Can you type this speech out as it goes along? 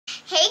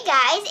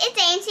guys, it's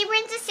Auntie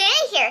Princess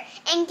Sandy here,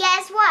 and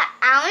guess what?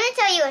 I want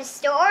to tell you a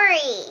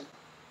story.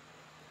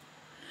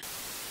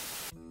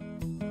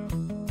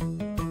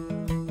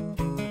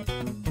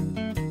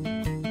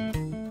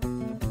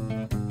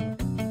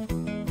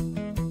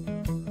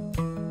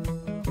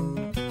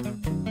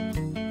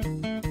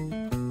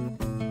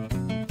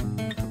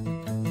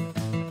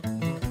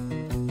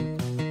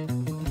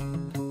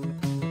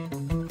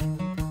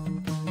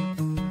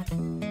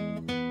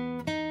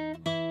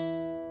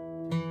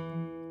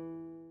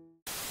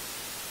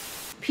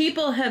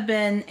 People have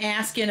been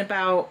asking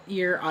about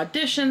your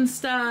audition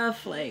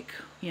stuff, like,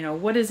 you know,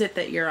 what is it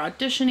that you're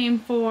auditioning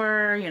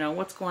for, you know,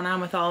 what's going on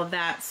with all of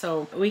that,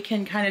 so we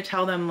can kind of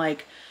tell them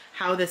like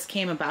how this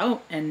came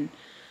about and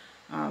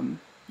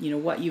you know,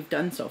 what you've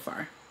done so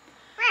far.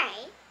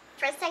 Right.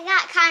 First I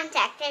got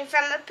contacted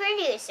from a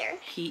producer.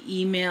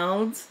 He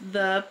emailed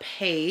the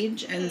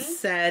page and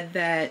said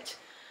that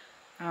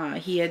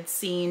he had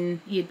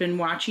been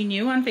watching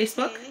you on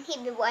Facebook.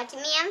 He'd been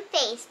watching me on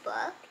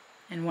Facebook.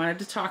 And wanted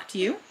to talk to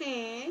you.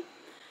 He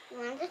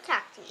wanted to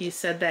talk to me. He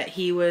said that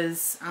he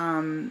was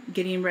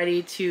getting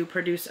ready to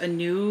produce a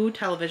new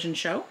television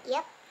show.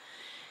 Yep.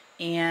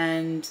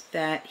 And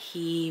that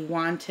he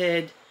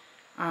wanted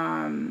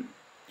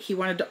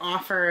to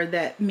offer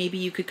that maybe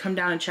you could come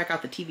down and check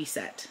out the TV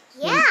set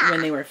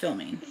when they were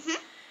filming.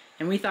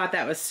 And we thought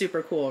that was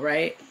super cool,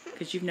 right?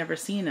 Because you've never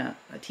seen a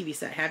TV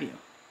set, have you?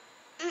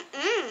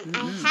 I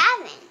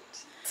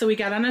haven't. So we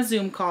got on a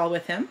Zoom call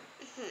with him.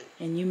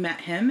 And you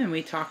met him, and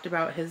we talked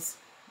about his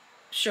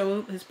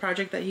show, his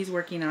project that he's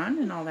working on,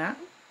 and all that.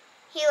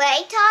 He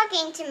liked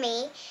talking to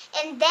me,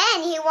 and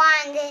then he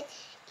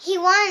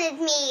wanted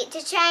me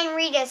to try and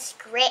read a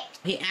script.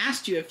 He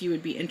asked you if you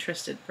would be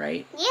interested,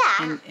 right?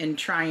 Yeah. In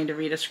trying to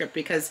read a script,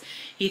 because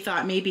he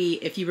thought maybe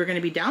if you were going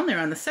to be down there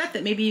on the set,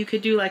 that maybe you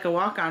could do like a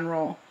walk-on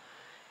role,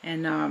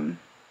 and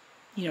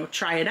you know,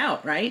 try it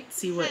out, right?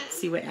 See what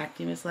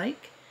acting is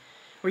like.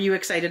 Were you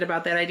excited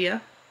about that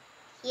idea?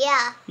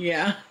 Yeah.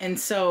 Yeah. And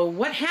so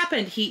what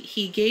happened?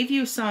 He gave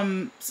you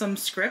some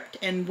script,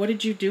 and what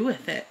did you do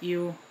with it?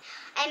 I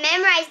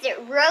memorized it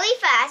really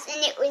fast,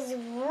 and it was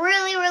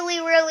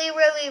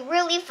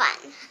really fun.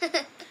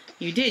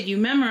 You did. You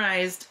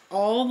memorized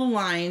all the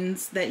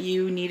lines that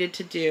you needed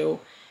to do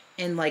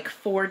in like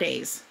 4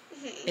 days.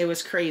 It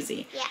was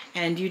crazy. Yeah.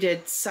 And you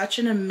did such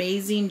an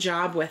amazing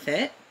job with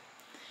it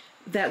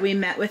that we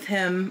met with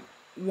him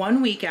 1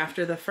 week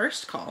after the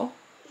first call,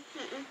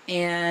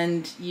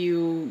 and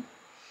you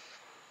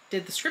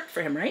did the script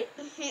for him, right?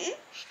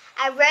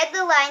 I read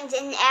the lines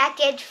and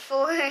acted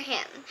for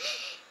him.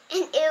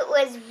 And it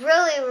was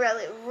really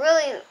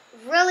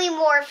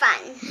more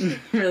fun.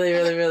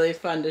 really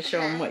fun to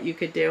show him what you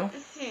could do.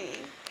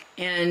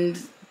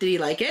 And did he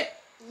like it?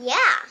 Yeah.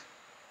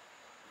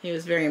 He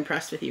was very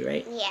impressed with you,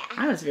 right? Yeah.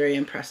 I was very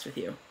impressed with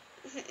you.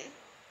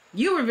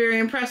 You were very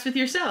impressed with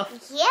yourself.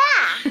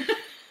 Yeah.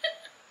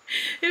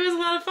 It was a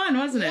lot of fun,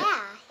 wasn't it?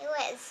 Yeah, it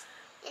was.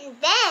 And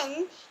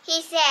then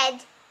he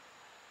said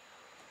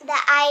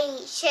that I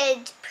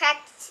should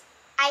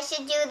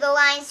do the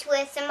lines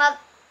with some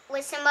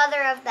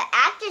other of the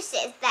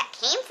actresses that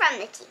came from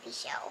the TV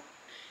show.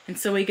 And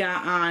so we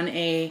got on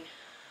a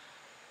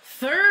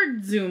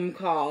third Zoom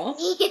call.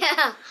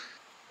 Yeah.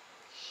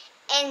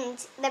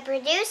 And the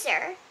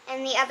producer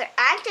and the other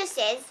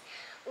actresses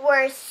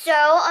were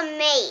so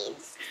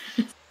amazed.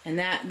 And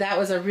that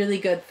was a really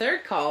good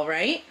third call,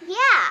 right?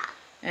 Yeah.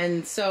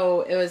 And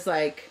so it was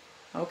like,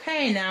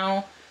 okay,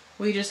 now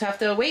we just have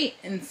to wait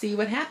and see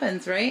what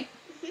happens, right?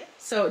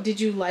 So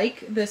did you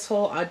like this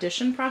whole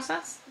audition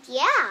process?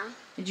 Yeah.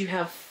 Did you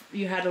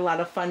had a lot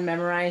of fun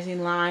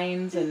memorizing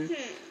lines and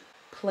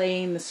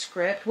playing the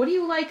script? What do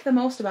you like the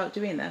most about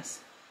doing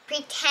this?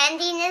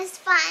 Pretending is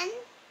fun.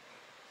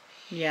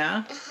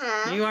 Yeah?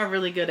 You are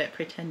really good at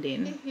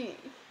pretending.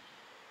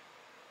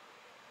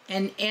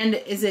 And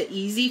is it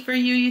easy for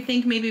you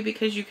think, maybe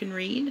because you can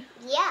read?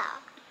 Yeah.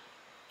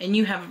 And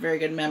you have a very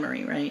good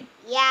memory, right?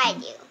 Yeah, I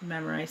do.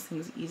 Memorize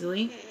things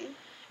easily.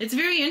 It's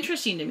very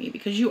interesting to me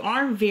because you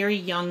are very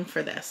young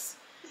for this.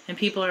 And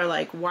people are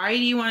like, why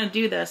do you want to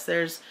do this?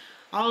 There's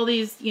all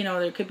these, you know,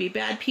 there could be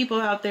bad people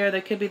out there.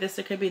 There could be this,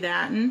 there could be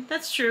that. And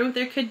that's true.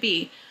 There could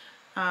be.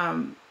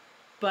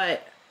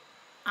 But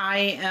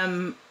I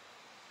am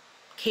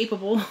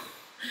capable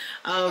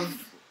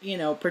of, you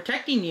know,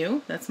 protecting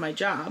you. That's my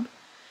job.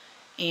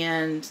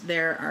 And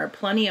there are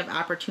plenty of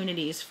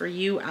opportunities for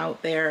you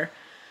out there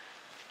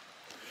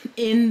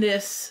in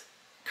this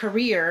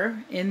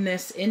career, in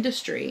this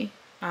industry.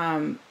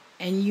 And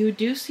you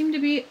do seem to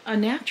be a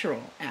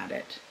natural at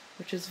it,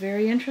 which is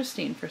very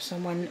interesting for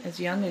someone as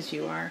young as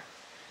you are.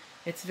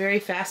 It's very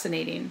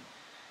fascinating.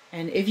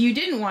 And if you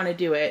didn't want to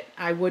do it,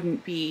 I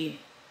wouldn't be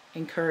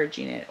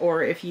encouraging it.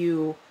 Or if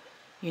you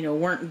know,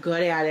 weren't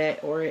good at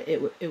it, or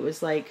it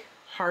was like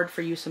hard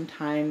for you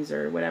sometimes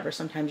or whatever,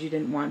 sometimes you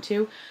didn't want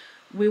to,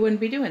 we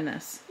wouldn't be doing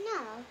this.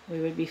 No.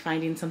 We would be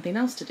finding something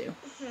else to do.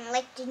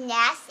 Like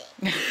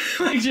gymnastics.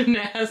 Like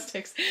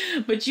gymnastics.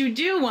 But you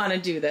do want to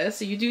do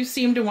this. You do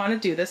seem to want to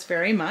do this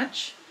very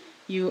much.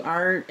 you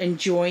are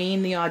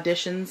enjoying the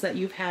auditions that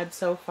you've had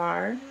so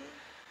far.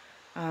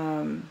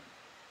 Give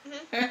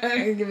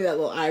me that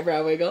little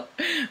eyebrow wiggle.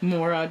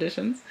 More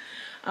auditions.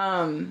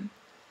 And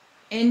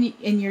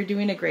you're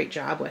doing a great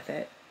job with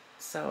it.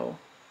 So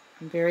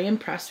I'm very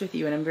impressed with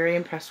you, and I'm very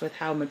impressed with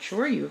how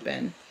mature you've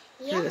been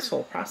through this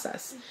whole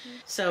process.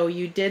 So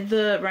you did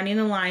the running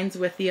the lines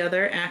with the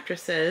other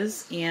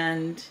actresses,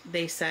 and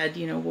they said,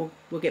 you know,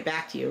 we'll get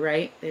back to you,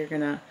 right? They're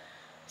gonna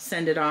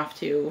send it off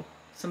to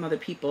some other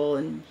people,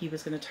 and he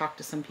was gonna talk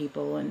to some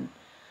people, and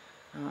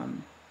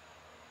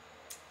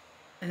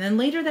then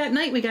later that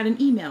night we got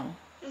an email.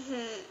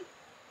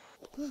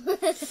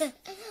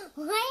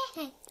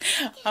 What?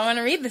 I want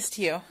to read this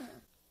to you.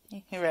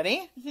 You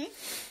ready? Okay.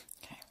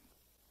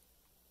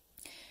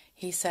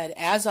 He said,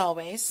 as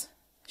always,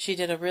 she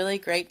did a really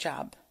great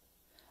job.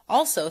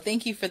 Also,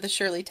 thank you for the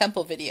Shirley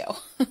Temple video.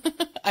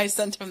 I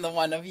sent him the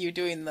one of you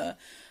doing the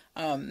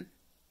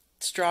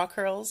straw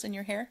curls in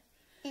your hair.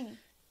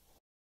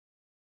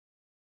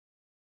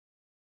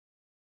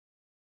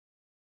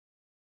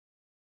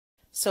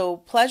 So,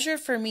 pleasure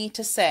for me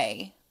to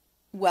say,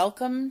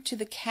 welcome to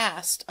the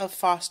cast of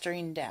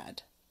Fostering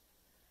Dad.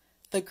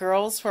 The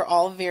girls were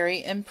all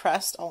very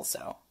impressed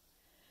also.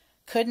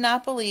 Could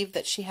not believe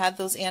that she had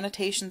those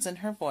annotations in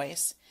her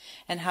voice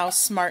and how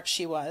smart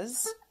she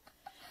was.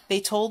 They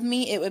told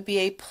me it would be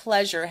a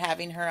pleasure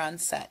having her on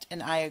set,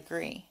 and I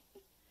agree.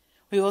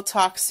 We will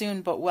talk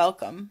soon, but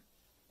welcome.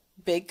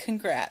 Big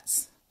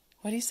congrats.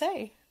 What do you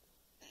say?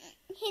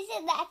 He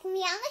said that can be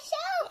on the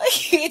show.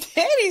 He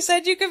did. He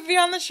said you could be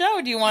on the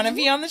show. Do you want to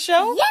be on the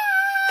show? Yeah!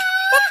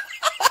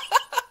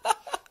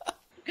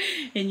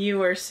 And you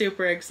were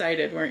super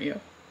excited, weren't you?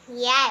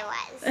 Yeah, I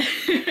was.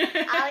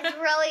 I was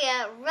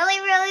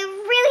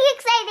really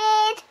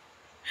excited.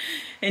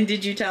 And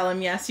did you tell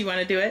him, yes, you want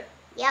to do it?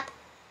 Yep,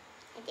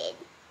 I did.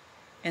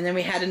 And then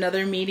we had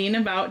another meeting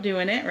about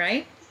doing it,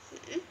 right?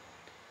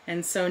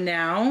 And so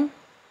now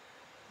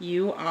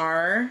you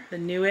are the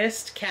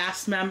newest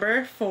cast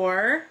member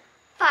for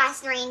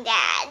Fostering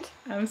Dad.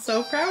 I'm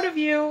so proud of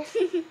you.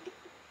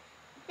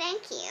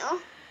 Thank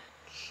you.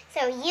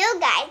 So you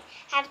guys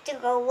have to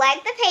go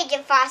like the page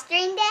of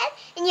Fostering Dad,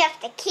 and you have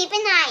to keep an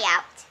eye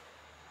out.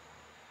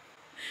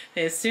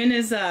 As soon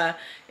as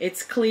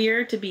it's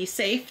clear to be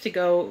safe to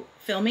go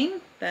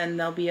filming, then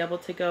they'll be able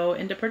to go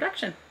into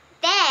production.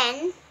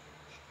 Then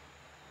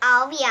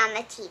I'll be on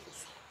the TV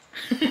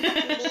set. Be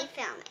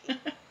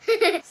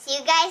filming. See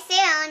you guys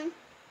soon.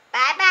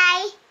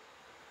 Bye-bye.